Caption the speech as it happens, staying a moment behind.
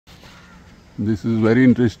This is very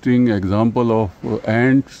interesting example of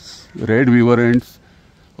ants, red weaver ants,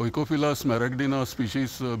 Oikophila smaragdina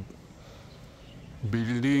species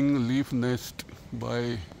building leaf nest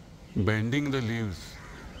by bending the leaves.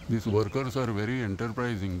 These workers are very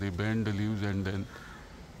enterprising. They bend the leaves and then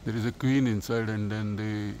there is a queen inside and then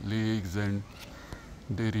they lay eggs and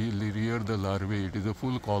they rear the larvae. It is a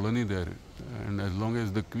full colony there, and as long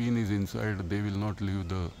as the queen is inside, they will not leave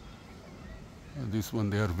this one.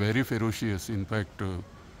 They are very ferocious. In fact,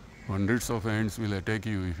 hundreds of ants will attack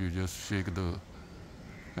you if you just shake the.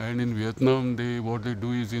 And in Vietnam, what they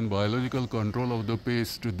do is in biological control of the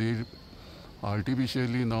pest, they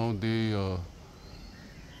artificially now they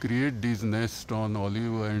create these nests on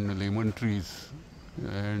olive and lemon trees,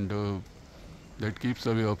 and that keeps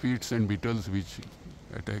away aphids and beetles which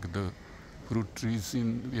attack the fruit trees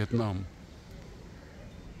in Vietnam.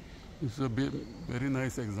 It's a very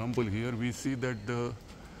nice example. Here we see that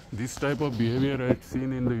this type of behavior I had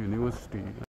seen in the university.